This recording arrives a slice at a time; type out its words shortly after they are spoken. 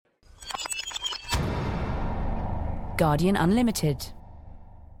Guardian Unlimited.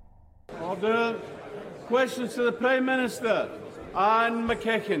 Order. Questions to the Prime Minister. Anne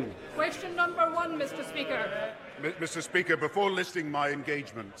McEachin. Question number 1, Mr. Speaker. Mr. Speaker, before listing my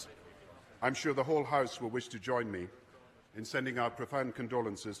engagements, I'm sure the whole House will wish to join me in sending our profound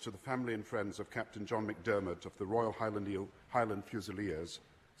condolences to the family and friends of Captain John McDermott of the Royal Highland Fusiliers,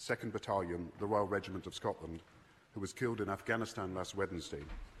 2nd Battalion, the Royal Regiment of Scotland, who was killed in Afghanistan last Wednesday,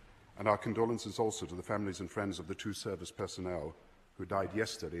 and our condolences also to the families and friends of the 2 service personnel who died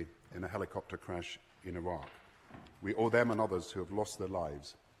yesterday in a helicopter crash in Iraq. We owe them and others who have lost their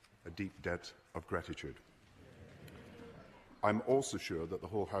lives a deep debt of gratitude. I'm also sure that the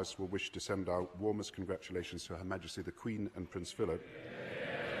whole House will wish to send our warmest congratulations to Her Majesty the Queen and Prince Philip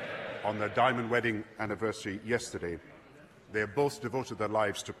on their diamond wedding anniversary yesterday. They have both devoted their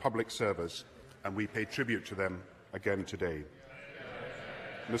lives to public service, and we pay tribute to them again today.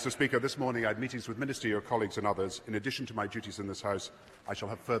 Mr. Speaker, this morning I had meetings with ministerial colleagues and others. In addition to my duties in this House, I shall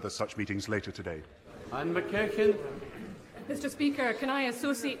have further such meetings later today. Anne McEachin. Mr. Speaker, can I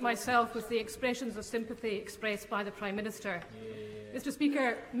associate myself with the expressions of sympathy expressed by the Prime Minister? Mr.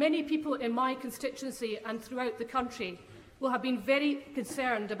 Speaker, many people in my constituency and throughout the country will have been very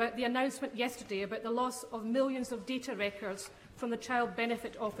concerned about the announcement yesterday about the loss of millions of data records from the Child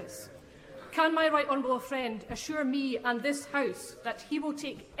Benefit Office. Can my right honourable friend assure me and this House that he will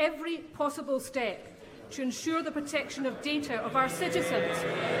take every possible step to ensure the protection of data of our citizens,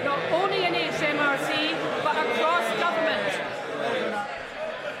 not only in HMRC, but across government?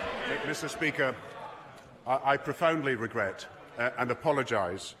 Mr. Speaker, I profoundly regret and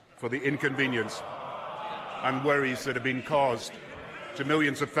apologise for the inconvenience and worries that have been caused to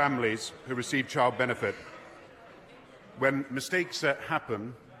millions of families who receive child benefit. When mistakes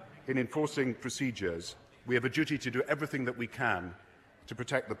happen in enforcing procedures, we have a duty to do everything that we can to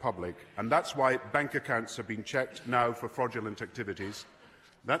protect the public, and that's why bank accounts have been checked now for fraudulent activities.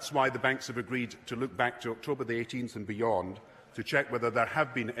 That's why the banks have agreed to look back to October the 18th and beyond to check whether there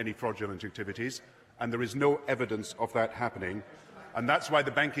have been any fraudulent activities, and there is no evidence of that happening. And that's why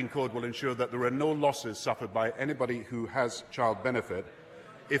the Banking Code will ensure that there are no losses suffered by anybody who has child benefit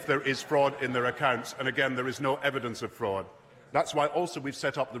if there is fraud in their accounts, and again, there is no evidence of fraud. That's why also we've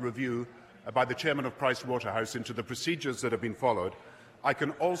set up the review by the Chairman of Price Waterhouse into the procedures that have been followed. I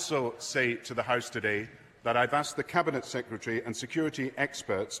can also say to the House today that I've asked the Cabinet Secretary and security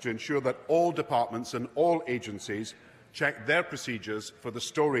experts to ensure that all departments and all agencies check their procedures for the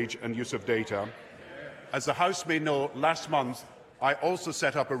storage and use of data. As the House may know, last month I also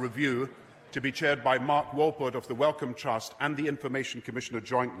set up a review to be chaired by Mark Walpole of the Wellcome Trust and the Information Commissioner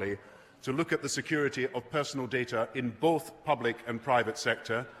jointly to look at the security of personal data in both public and private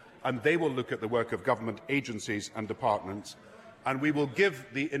sector, and they will look at the work of government agencies and departments. And we will give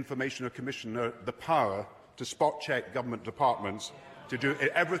the Information Commissioner the power to spot-check government departments, to do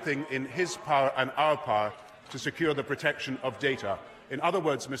everything in his power and our power to secure the protection of data. In other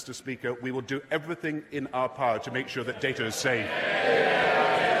words, Mr. Speaker, we will do everything in our power to make sure that data is safe.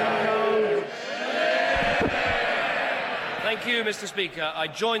 Thank you, Mr. Speaker. I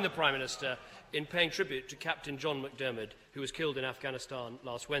join the Prime Minister in paying tribute to Captain John McDermott, who was killed in Afghanistan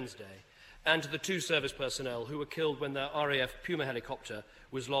last Wednesday, and to the 2 service personnel who were killed when their RAF Puma helicopter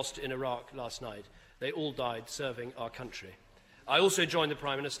was lost in Iraq last night. They all died serving our country. I also join the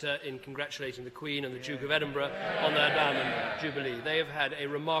Prime Minister in congratulating the Queen and the Duke of Edinburgh on their Diamond Jubilee. They have had a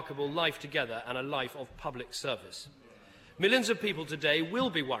remarkable life together and a life of public service. Millions of people today will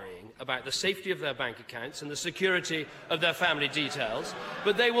be worrying about the safety of their bank accounts and the security of their family details,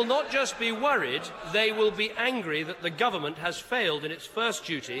 but they will not just be worried, they will be angry that the government has failed in its first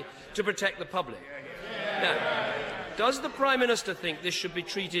duty to protect the public. Now, does the Prime Minister think this should be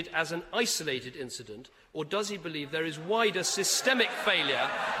treated as an isolated incident, or does he believe there is wider systemic failure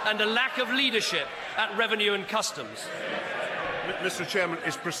and a lack of leadership at Revenue and Customs? Mr. Chairman,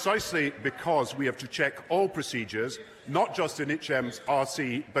 it's precisely because we have to check all procedures, not just in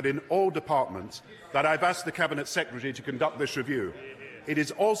HMRC, but in all departments, that I've asked the Cabinet Secretary to conduct this review. It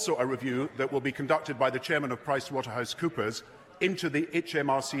is also a review that will be conducted by the Chairman of PricewaterhouseCoopers into the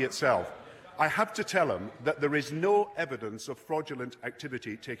HMRC itself. I have to tell him that there is no evidence of fraudulent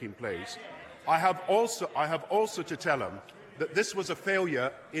activity taking place. I have also to tell him that this was a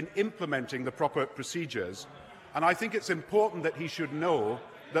failure in implementing the proper procedures. And I think it's important that he should know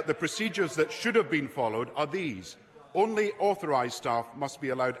that the procedures that should have been followed are these. Only authorised staff must be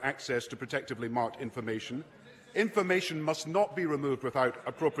allowed access to protectively marked information. Information must not be removed without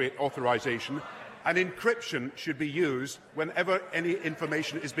appropriate authorisation. And encryption should be used whenever any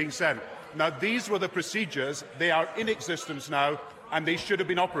information is being sent. Now, these were the procedures. They are in existence now, and they should have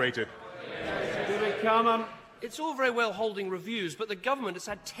been operated. David Cameron. It's all very well holding reviews, but the government has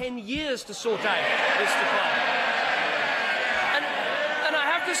had 10 years to sort out this department. And I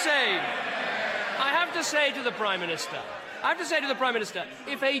have to say to the Prime Minister,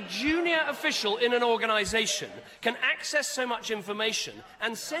 if a junior official in an organisation can access so much information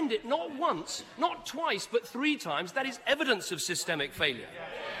and send it not once, not twice, but 3 times, that is evidence of systemic failure.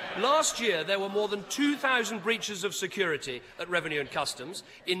 Last year, there were more than 2,000 breaches of security at Revenue and Customs.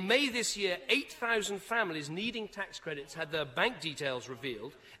 In May this year, 8,000 families needing tax credits had their bank details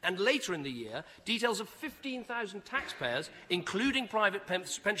revealed. And later in the year, details of 15,000 taxpayers, including private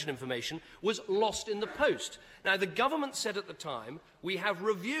pension information, was lost in the post. Now, the government said at the time, we have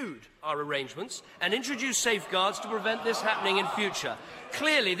reviewed our arrangements and introduced safeguards to prevent this happening in future.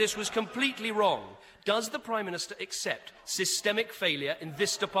 Clearly, this was completely wrong. Does the Prime Minister accept systemic failure in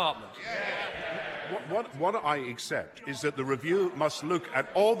this department? What I accept is that the review must look at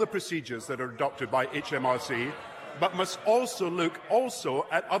all the procedures that are adopted by HMRC, but must also look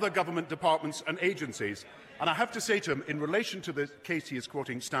at other government departments and agencies. And I have to say to him, in relation to the case he is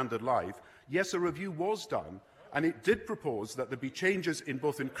quoting Standard Live, yes, a review was done, and it did propose that there be changes in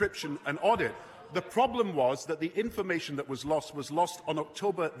both encryption and audit. The problem was that the information that was lost on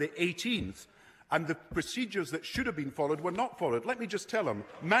October the 18th, and the procedures that should have been followed were not followed. Let me just tell him,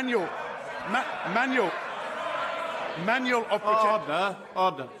 manual of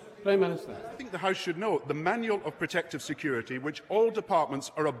Order. Prime Minister. I think the House should know the Manual of Protective Security, which all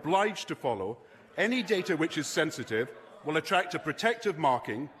departments are obliged to follow. Any data which is sensitive will attract a protective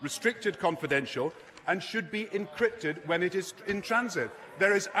marking, restricted confidential, and should be encrypted when it is in transit.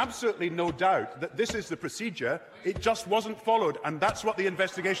 There is absolutely no doubt that this is the procedure. It just wasn't followed, and that's what the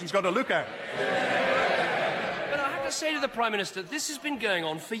investigation's got to look at. But I have to say to the Prime Minister, this has been going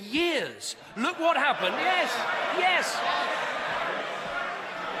on for years. Look what happened. Yes.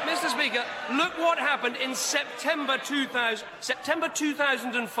 Mr. Speaker, look what happened in September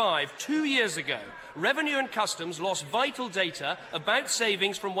 2005, 2 years ago. Revenue and Customs lost vital data about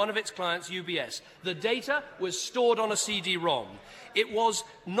savings from one of its clients, UBS. The data was stored on a CD-ROM. It was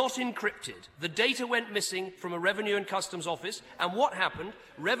not encrypted. The data went missing from a Revenue and Customs office, and what happened?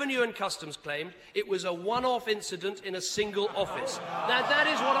 Revenue and Customs claimed it was a one-off incident in a single office. Now, that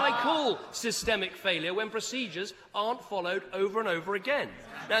is what I call systemic failure, when procedures aren't followed over and over again.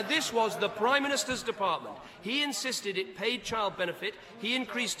 Now, this was the Prime Minister's department. He insisted it paid child benefit. He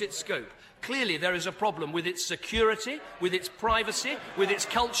increased its scope. Clearly, there is a problem with its security, with its privacy, with its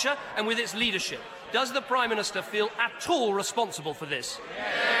culture, and with its leadership. Does the Prime Minister feel at all responsible for this?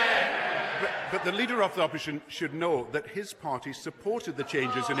 But the Leader of the Opposition should know that his party supported the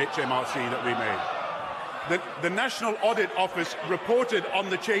changes in HMRC that we made. The National Audit Office reported on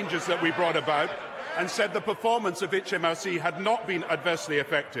the changes that we brought about and said the performance of HMRC had not been adversely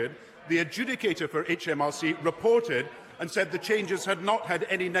affected. The adjudicator for HMRC reported and said the changes had not had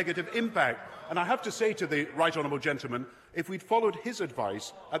any negative impact. And I have to say to the right honourable gentleman, if we'd followed his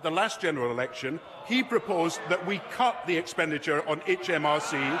advice at the last general election, he proposed that we cut the expenditure on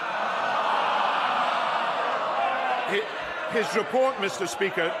HMRC. His report, Mr.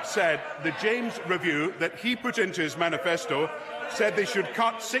 Speaker, said the James Review that he put into his manifesto said they should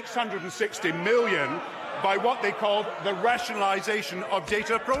cut 660 million by what they called the rationalisation of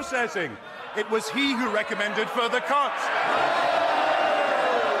data processing. It was he who recommended further cuts.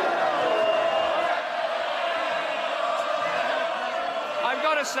 I've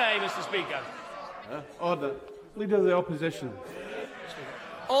got to say, Mr. Speaker. Order. Leader of the Opposition.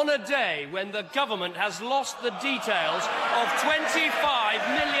 On a day when the government has lost the details of 25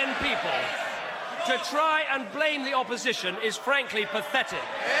 million people, to try and blame the opposition is frankly pathetic.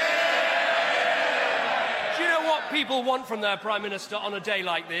 Do you know what people want from their Prime Minister on a day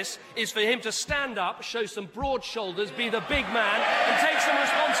like this? Is for him to stand up, show some broad shoulders, be the big man, and take some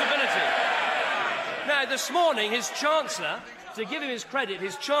responsibility. Now, this morning, his Chancellor, to give him his credit,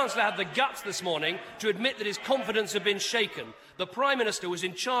 his Chancellor had the guts this morning to admit that his confidence had been shaken. The Prime Minister was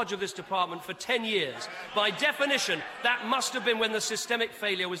in charge of this department for 10 years. By definition, that must have been when the systemic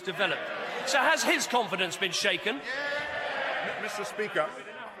failure was developed. So has his confidence been shaken? Mr. Speaker,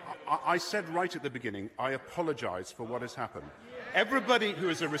 I said right at the beginning, I apologise for what has happened. Everybody who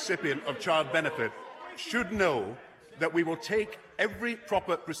is a recipient of child benefit should know that we will take every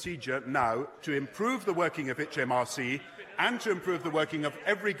proper procedure now to improve the working of HMRC and to improve the working of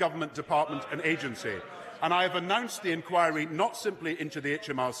every government department and agency. And I have announced the inquiry not simply into the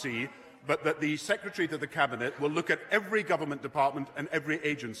HMRC, but that the Secretary to the Cabinet will look at every government department and every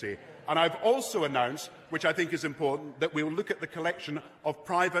agency. And I've also announced, which I think is important, that we will look at the collection of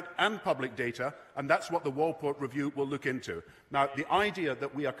private and public data, and that's what the Walport Review will look into. Now, the idea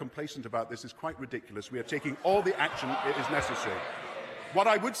that we are complacent about this is quite ridiculous. We are taking all the action that is necessary. What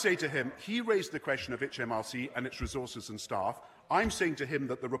I would say to him, he raised the question of HMRC and its resources and staff. I'm saying to him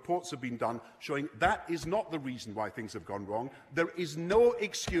that the reports have been done showing that is not the reason why things have gone wrong. There is no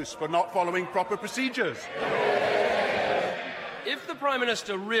excuse for not following proper procedures. If the Prime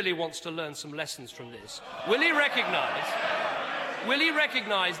Minister really wants to learn some lessons from this, will he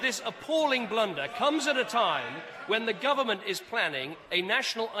recognise this appalling blunder comes at a time when the government is planning a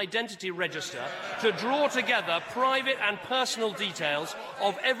national identity register to draw together private and personal details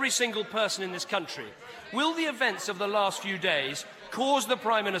of every single person in this country? Will the events of the last few days cause the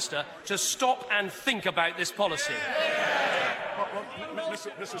Prime Minister to stop and think about this policy?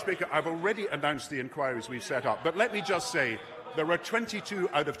 Mr. Speaker, I've already announced the inquiries we've set up, but let me just say there are 22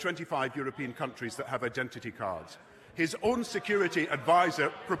 out of 25 European countries that have identity cards. His own security advisor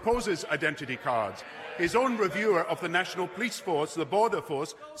proposes identity cards. His own reviewer of the National Police Force, the Border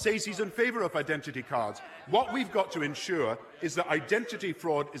Force, says he's in favour of identity cards. What we've got to ensure is that identity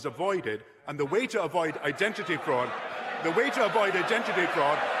fraud is avoided, and the way to avoid identity fraud, is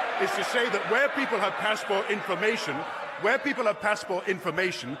to say that where people have passport information,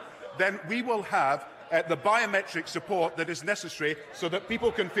 then we will have the biometric support that is necessary so that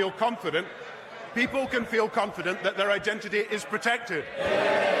people can feel confident. People can feel confident that their identity is protected.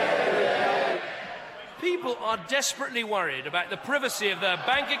 People are desperately worried about the privacy of their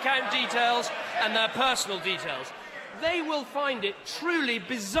bank account details and their personal details. They will find it truly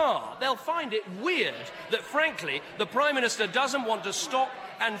bizarre. They'll find it weird that, frankly, the Prime Minister doesn't want to stop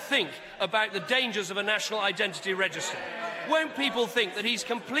and think about the dangers of a national identity register. Won't people think that he's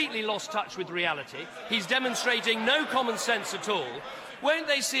completely lost touch with reality? He's demonstrating no common sense at all. Won't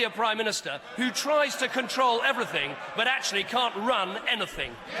they see a Prime Minister who tries to control everything but actually can't run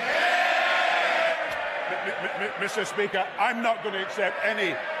anything? Mr. Speaker, I'm not going to accept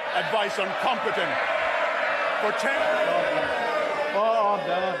any advice on competence. For 10...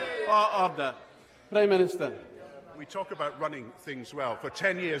 Order. Prime Minister. We talk about running things well. For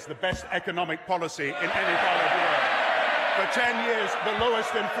 10 years, the best economic policy in any part of the world. For 10 years, the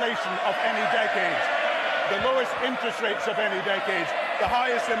lowest inflation of any decade. The lowest interest rates of any decade. The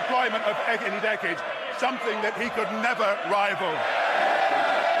highest employment of any decade. Something that he could never rival.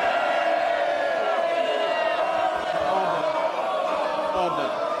 Order.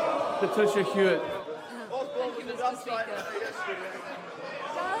 Patricia Hewitt. Thank you, Mr. Speaker.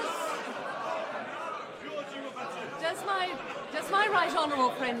 Does my right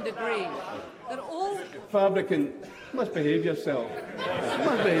honourable friend agree that all... Fabricant, must behave yourself.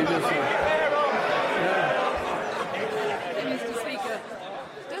 Mr. Speaker,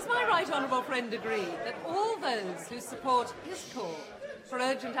 does my right honourable friend agree that all those who support his call for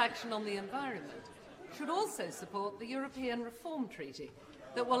urgent action on the environment should also support the European Reform Treaty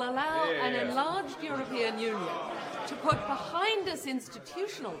that will allow an enlarged European Union to put behind us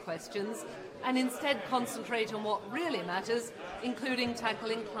institutional questions and instead concentrate on what really matters, including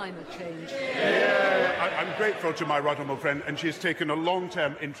tackling climate change? I'm grateful to my right honourable friend, and she has taken a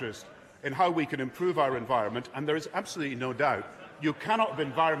long-term interest in how we can improve our environment, and there is absolutely no doubt you cannot have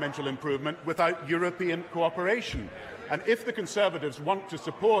environmental improvement without European cooperation. And if the Conservatives want to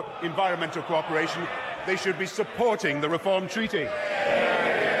support environmental cooperation, they should be supporting the Reform Treaty.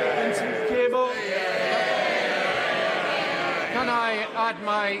 Vincent Cable. Can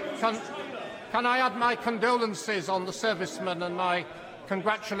I add my condolences on the servicemen and my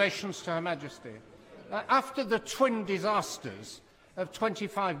congratulations to Her Majesty? After the twin disasters of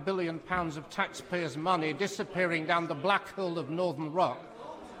 £25 billion of taxpayers' money disappearing down the black hole of Northern Rock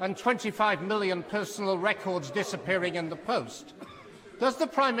and 25 million personal records disappearing in the post, does the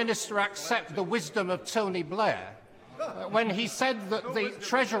Prime Minister accept the wisdom of Tony Blair when he said that the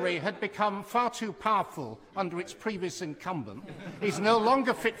Treasury had become far too powerful under its previous incumbent, is no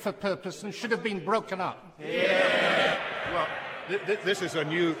longer fit for purpose and should have been broken up? Well, this is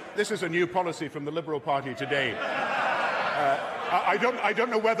a new policy from the Liberal Party today. I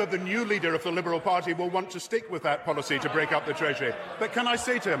don't know whether the new leader of the Liberal Party will want to stick with that policy to break up the Treasury. But can I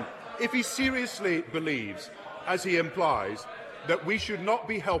say to him, if he seriously believes, as he implies, that we should not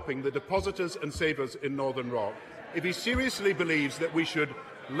be helping the depositors and savers in Northern Rock, if he seriously believes that we should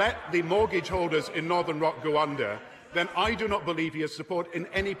let the mortgage holders in Northern Rock go under, then I do not believe he has support in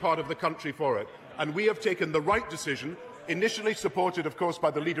any part of the country for it. And we have taken the right decision initially supported, of course,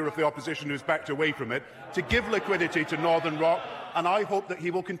 by the Leader of the Opposition who's backed away from it, to give liquidity to Northern Rock, and I hope that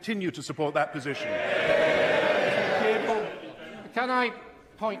he will continue to support that position. Can I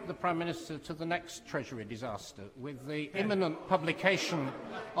point the Prime Minister to the next Treasury disaster with the imminent publication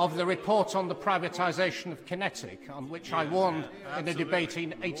of the report on the privatisation of Kinetic, on which I warned in a debate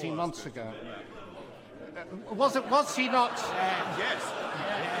 18 months ago? Was he not? Yes.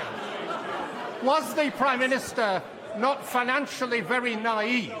 Was the Prime Minister not financially very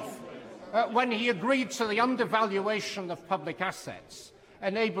naive when he agreed to the undervaluation of public assets,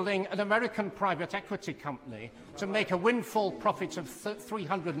 enabling an American private equity company to make a windfall profit of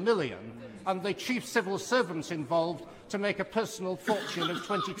 $300 million and the chief civil servants involved to make a personal fortune of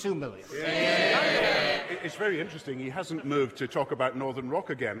 $22 million? It's very interesting. He hasn't moved to talk about Northern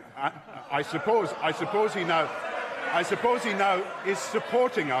Rock again. I suppose he now is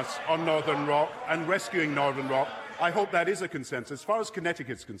supporting us on Northern Rock and rescuing Northern Rock. I hope that is a consensus. As far as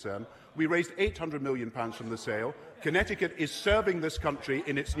Connecticut is concerned, we raised £800 million from the sale. Connecticut is serving this country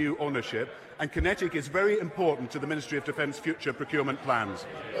in its new ownership, and Connecticut is very important to the Ministry of Defence future procurement plans.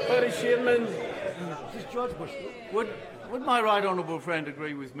 Would my right honourable friend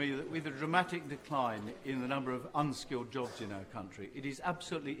agree with me that with a dramatic decline in the number of unskilled jobs in our country, it is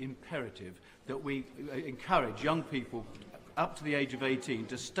absolutely imperative that we encourage young people up to the age of 18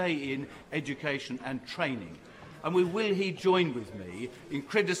 to stay in education and training? And will he join with me in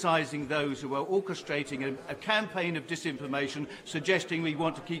criticising those who are orchestrating a campaign of disinformation suggesting we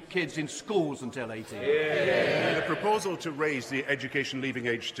want to keep kids in schools until 18? The proposal to raise the education leaving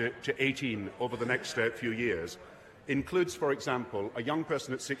age to 18 over the next few years includes, for example, a young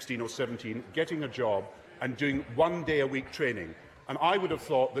person at 16 or 17 getting a job and doing 1 day a week training. And I would have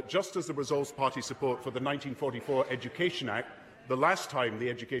thought that just as there was all party support for the 1944 Education Act, the last time the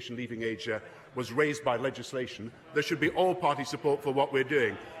education leaving age was raised by legislation, there should be all-party support for what we're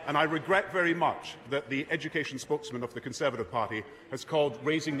doing. And I regret very much that the education spokesman of the Conservative Party has called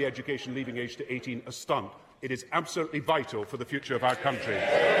raising the education leaving age to 18 a stunt. It is absolutely vital for the future of our country.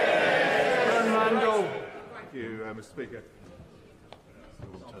 Thank you, Mr. Speaker.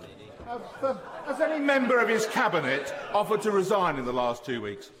 Has any member of his cabinet offered to resign in the last 2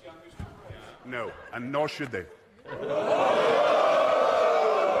 weeks? No, and nor should they.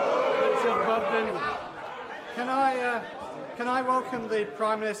 Can I welcome the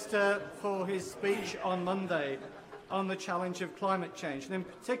Prime Minister for his speech on Monday on the challenge of climate change, and in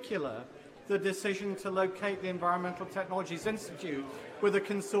particular the decision to locate the Environmental Technologies Institute with a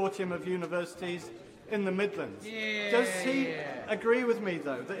consortium of universities in the Midlands. Does he agree with me,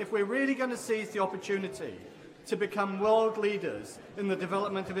 though, that if we're really going to seize the opportunity to become world leaders in the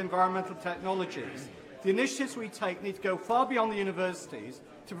development of environmental technologies, the initiatives we take need to go far beyond the universities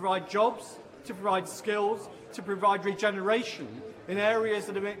to provide jobs, to provide skills, to provide regeneration in areas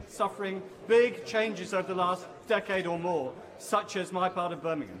that have been suffering big changes over the last decade or more, such as my part of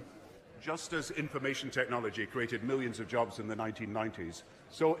Birmingham? Just as information technology created millions of jobs in the 1990s,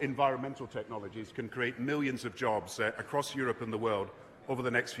 so environmental technologies can create millions of jobs across Europe and the world over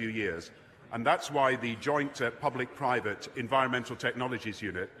the next few years. And that's why the joint public-private Environmental Technologies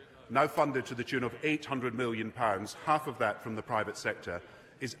Unit, now funded to the tune of £800 million, half of that from the private sector,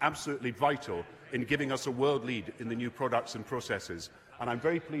 is absolutely vital in giving us a world lead in the new products and processes. And I'm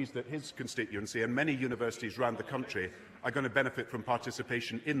very pleased that his constituency and many universities around the country are going to benefit from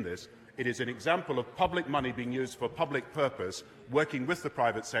participation in this. It is an example of public money being used for public purpose, working with the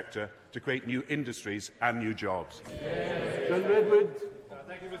private sector to create new industries and new jobs. John Redwood.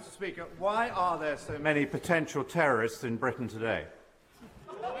 Thank you, Mr. Speaker. Why are there so many potential terrorists in Britain today?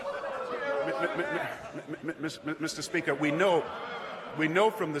 Mr. Speaker, we know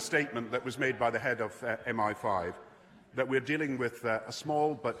from the statement that was made by the head of MI5 that we're dealing with a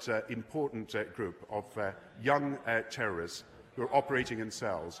small but important group of young terrorists who are operating in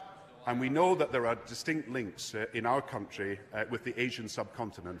cells. And we know that there are distinct links in our country with the Asian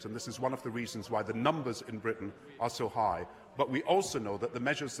subcontinent, and this is one of the reasons why the numbers in Britain are so high. But we also know that the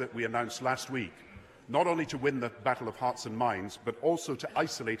measures that we announced last week, not only to win the battle of hearts and minds, but also to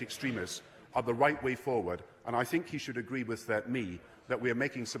isolate extremists, are the right way forward. And I think he should agree with me that we are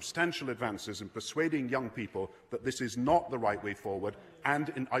making substantial advances in persuading young people that this is not the right way forward and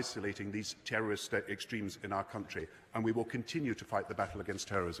in isolating these terrorist extremes in our country. And we will continue to fight the battle against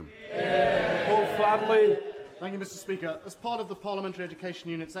terrorism. Paul Fladley. Thank you, Mr. Speaker. As part of the Parliamentary Education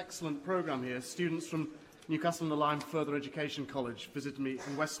Unit's excellent programme here, students from Newcastle-on-the-Lyme Further Education College visited me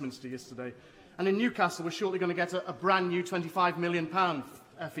in Westminster yesterday. And in Newcastle, we're shortly going to get a brand new £25 million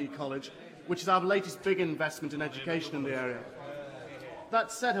FE college, which is our latest big investment in education in the area. That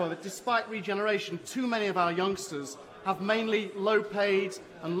said, however, despite regeneration, too many of our youngsters have mainly low-paid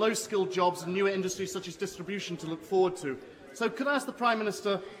and low-skilled jobs in newer industries such as distribution to look forward to. So could I ask the Prime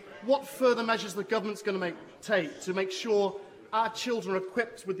Minister what further measures the government's going to take to make sure our children are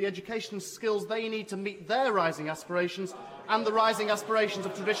equipped with the education and skills they need to meet their rising aspirations and the rising aspirations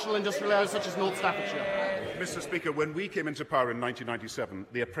of traditional industrial areas such as North Staffordshire? Mr. Speaker, when we came into power in 1997,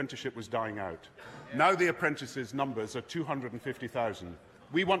 the apprenticeship was dying out. Now the apprentices' numbers are 250,000.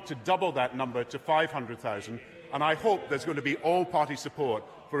 We want to double that number to 500,000, and I hope there's going to be all-party support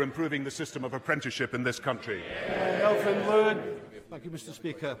for improving the system of apprenticeship in this country. Elfyn Lewin. Thank you, Mr.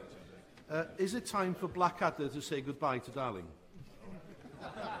 Speaker. Is it time for Blackadder to say goodbye to Darling?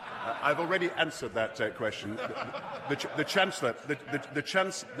 I've already answered that question. The Chancellor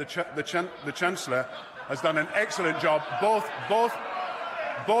has done an excellent job, both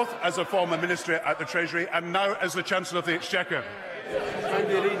as a former minister at the Treasury and now as the Chancellor of the Exchequer. Thank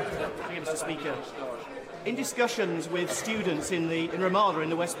you, Mr. Speaker. In discussions with students in Ramallah in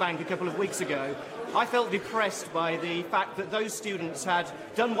the West Bank a couple of weeks ago, I felt depressed by the fact that those students had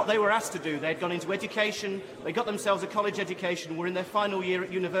done what they were asked to do. They had gone into education, they got themselves a college education, were in their final year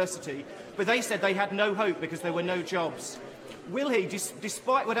at university, but they said they had no hope because there were no jobs. Will he,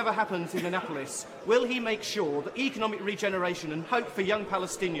 despite whatever happens in Annapolis, will he make sure that economic regeneration and hope for young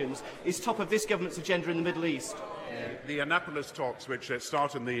Palestinians is top of this government's agenda in the Middle East? The Annapolis talks, which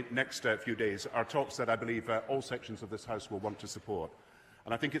start in the next few days, are talks that I believe all sections of this House will want to support.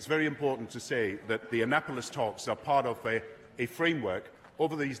 And I think it's very important to say that the Annapolis talks are part of a framework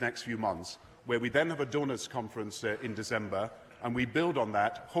over these next few months, where we then have a donors conference in December, and we build on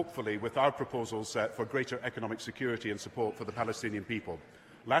that, hopefully, with our proposals for greater economic security and support for the Palestinian people.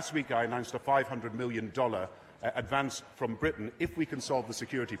 Last week, I announced a $500 million advance from Britain, if we can solve the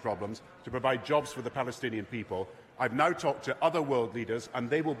security problems, to provide jobs for the Palestinian people. I've now talked to other world leaders, and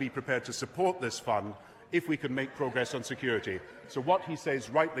they will be prepared to support this fund if we can make progress on security. So what he says,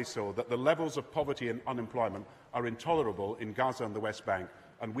 rightly so, that the levels of poverty and unemployment are intolerable in Gaza and the West Bank,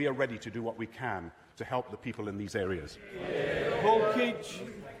 and we are ready to do what we can to help the people in these areas. Paul Keach.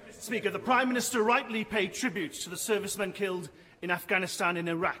 Speaker, the Prime Minister rightly paid tribute to the servicemen killed in Afghanistan and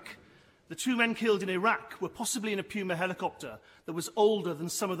Iraq. The two men killed in Iraq were possibly in a Puma helicopter that was older than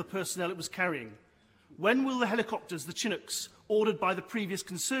some of the personnel it was carrying. When will the helicopters, the Chinooks, ordered by the previous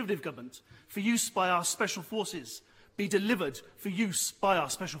Conservative government for use by our special forces, be delivered for use by our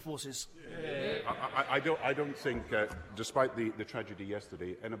special forces? I don't think, despite the tragedy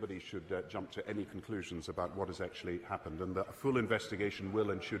yesterday, anybody should jump to any conclusions about what has actually happened, and that a full investigation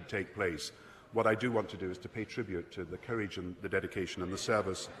will and should take place. What I do want to do is to pay tribute to the courage and the dedication and the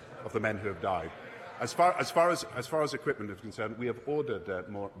service of the men who have died. As far as equipment is concerned, we have ordered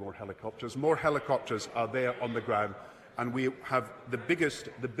more helicopters. More helicopters are there on the ground, and we have the biggest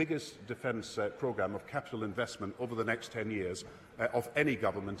defence programme of capital investment over the next 10 years of any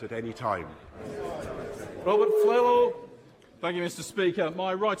government at any time. Robert Flello. Thank you, Mr. Speaker.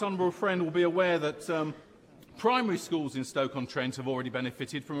 My right honourable friend will be aware that primary schools in Stoke-on-Trent have already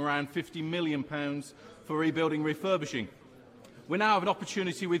benefited from around £50 million for rebuilding and refurbishing. We now have an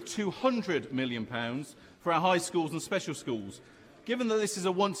opportunity with £200 million for our high schools and special schools. Given that this is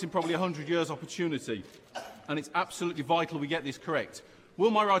a once in probably 100 years opportunity, and it's absolutely vital we get this correct,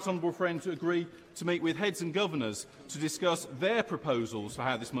 will my right honourable friend agree to meet with heads and governors to discuss their proposals for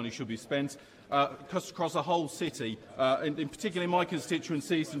how this money should be spent across the whole city, in particular in my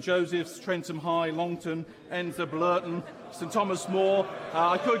constituency, St Joseph's, Trentham High, Longton, Enza, Blurton, St Thomas More.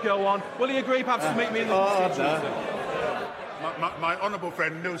 I could go on. Will he agree perhaps to meet me in the constituency? My honourable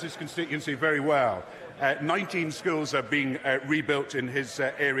friend knows his constituency very well. 19 schools are being rebuilt in his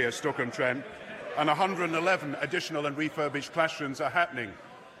area, Stoke-on-Trent, and 111 additional and refurbished classrooms are happening.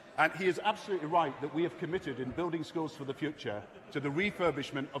 And he is absolutely right that we have committed in building schools for the future to the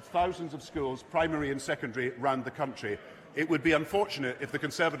refurbishment of thousands of schools, primary and secondary, around the country. It would be unfortunate if the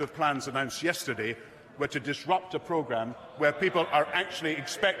Conservative plans announced yesterday were to disrupt a programme where people are actually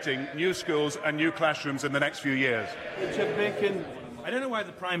expecting new schools and new classrooms in the next few years. Richard Bacon. I don't know why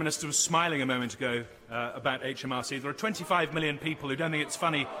the Prime Minister was smiling a moment ago about HMRC. There are 25 million people who don't think it's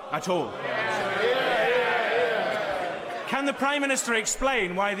funny at all. Can the Prime Minister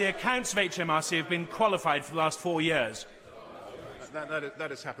explain why the accounts of HMRC have been qualified for the last 4 years? That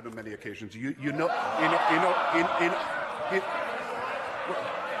has happened on many occasions.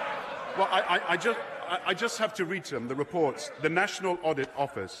 I just have to read to them the reports. The National Audit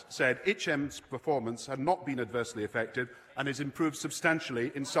Office said HM's performance had not been adversely affected and has improved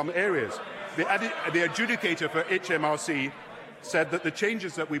substantially in some areas. The adjudicator for HMRC said that the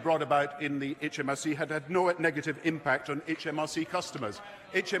changes that we brought about in the HMRC had had no negative impact on HMRC customers.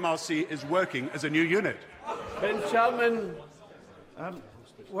 HMRC is working as a new unit. Ben Chapman.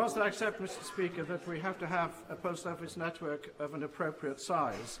 Whilst I accept, Mr. Speaker, that we have to have a post office network of an appropriate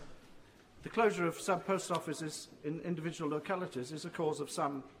size, the closure of sub-post offices in individual localities is a cause of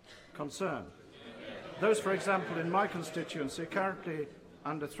some concern. Those, for example, in my constituency, currently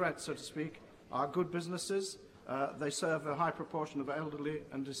under threat, so to speak, are good businesses. They serve a high proportion of elderly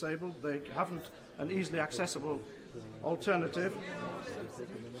and disabled. They haven't an easily accessible alternative,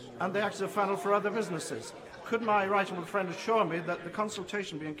 and they act as a funnel for other businesses. Could my right honourable friend assure me that the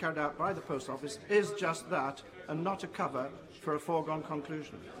consultation being carried out by the Post Office is just that and not a cover for a foregone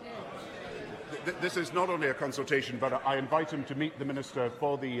conclusion? This is not only a consultation, but I invite him to meet the Minister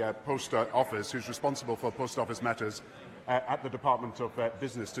for the Post Office, who's responsible for Post Office matters at the Department of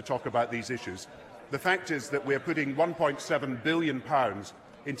Business, to talk about these issues. The fact is that we're putting £1.7 billion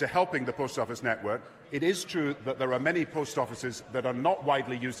into helping the Post Office network. It is true that there are many post offices that are not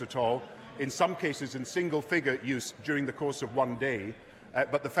widely used at all, in some cases in single-figure use during the course of one day.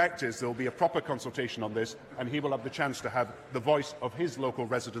 But the fact is there will be a proper consultation on this, and he will have the chance to have the voice of his local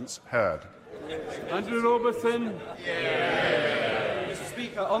residents heard. Andrew Robertson. Mr.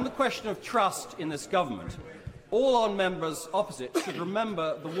 Speaker, on the question of trust in this government, all on members opposite should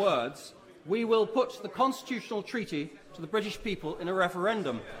remember the words, "We will put the constitutional treaty to the British people in a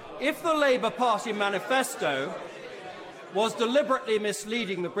referendum." If the Labour Party manifesto was deliberately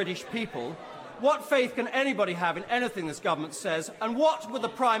misleading the British people, what faith can anybody have in anything this government says, and what would the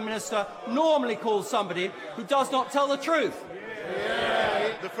Prime Minister normally call somebody who does not tell the truth?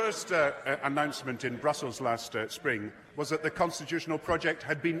 The first announcement in Brussels last spring was that the constitutional project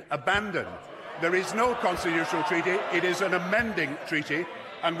had been abandoned. There is no constitutional treaty, it is an amending treaty,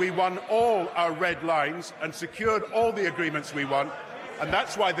 and we won all our red lines and secured all the agreements we want, and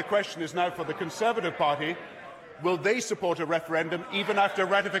that's why the question is now for the Conservative Party: will they support a referendum even after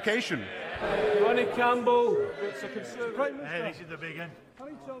ratification? Ronnie Campbell. Prime Minister, this is the big one. Can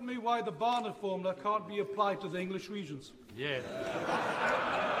you tell me why the Barnett formula can't be applied to the English regions? Yeah.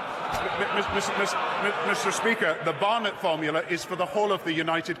 Mr. Speaker, the Barnett formula is for the whole of the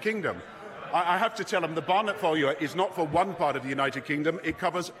United Kingdom. I have to tell him the Barnett formula is not for one part of the United Kingdom. It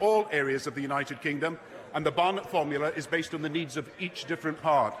covers all areas of the United Kingdom, and the Barnett formula is based on the needs of each different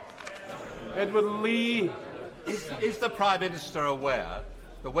part. Edward Lee. Is the Prime Minister aware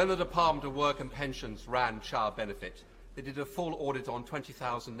that when the Department of Work and Pensions ran Child Benefit, they did a full audit on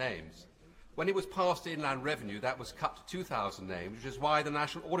 20,000 names? When it was passed to Inland Revenue, that was cut to 2,000 names, which is why the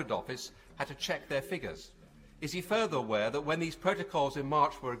National Audit Office had to check their figures. Is he further aware that when these protocols in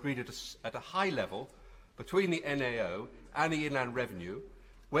March were agreed at a high level between the NAO and the Inland Revenue,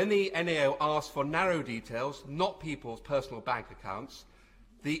 when the NAO asked for narrow details, not people's personal bank accounts,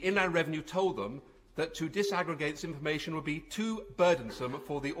 the Inland Revenue told them that to disaggregate this information would be too burdensome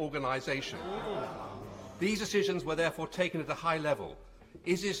for the organisation? These decisions were therefore taken at a high level.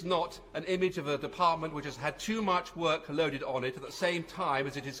 Is this not an image of a department which has had too much work loaded on it at the same time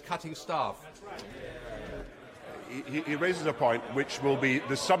as it is cutting staff? He raises a point which will be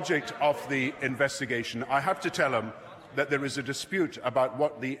the subject of the investigation. I have to tell him that there is a dispute about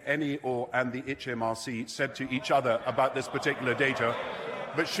what the NAO and the HMRC said to each other about this particular data,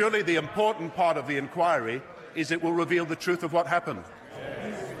 but surely the important part of the inquiry is it will reveal the truth of what happened.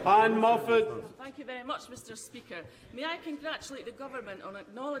 Anne Moffat. Thank you very much, Mr. Speaker. May I congratulate the Government on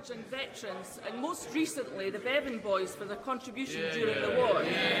acknowledging veterans and, most recently, the Bevan Boys for their contribution during the war.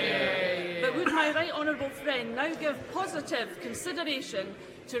 But would my right honourable friend now give positive consideration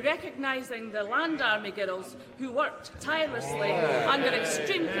to recognising the Land Army girls who worked tirelessly under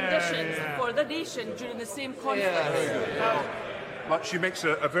extreme conditions for the nation during the same conflict? But she makes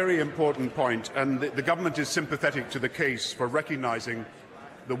a very important point, and the Government is sympathetic to the case for recognising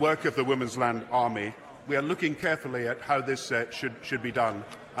the work of the Women's Land Army. We are looking carefully at how this should be done,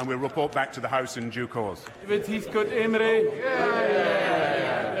 and we'll report back to the House in due course. David Heathcote Emery.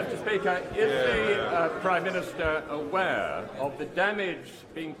 Mr. Speaker, is the Prime Minister aware of the damage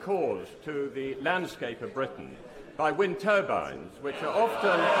being caused to the landscape of Britain by wind turbines, which are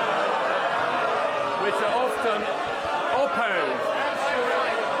often opposed?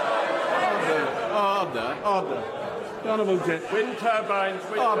 Order. Wind turbines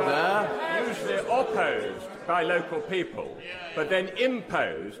which are usually opposed by local people, but then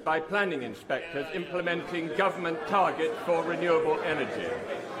imposed by planning inspectors implementing government targets for renewable energy.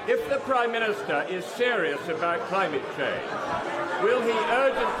 If the Prime Minister is serious about climate change, will he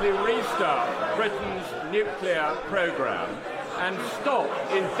urgently restart Britain's nuclear programme and stop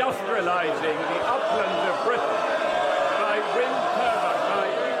industrialising the uplands of Britain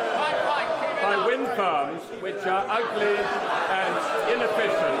by wind farms which are ugly and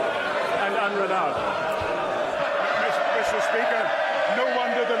inefficient and unreliable? Mr. Speaker, no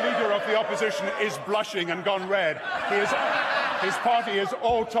wonder the Leader of the Opposition is blushing and gone red. His party is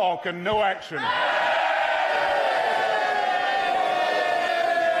all talk and no action.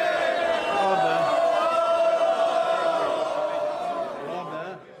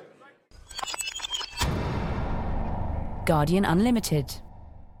 Guardian Unlimited.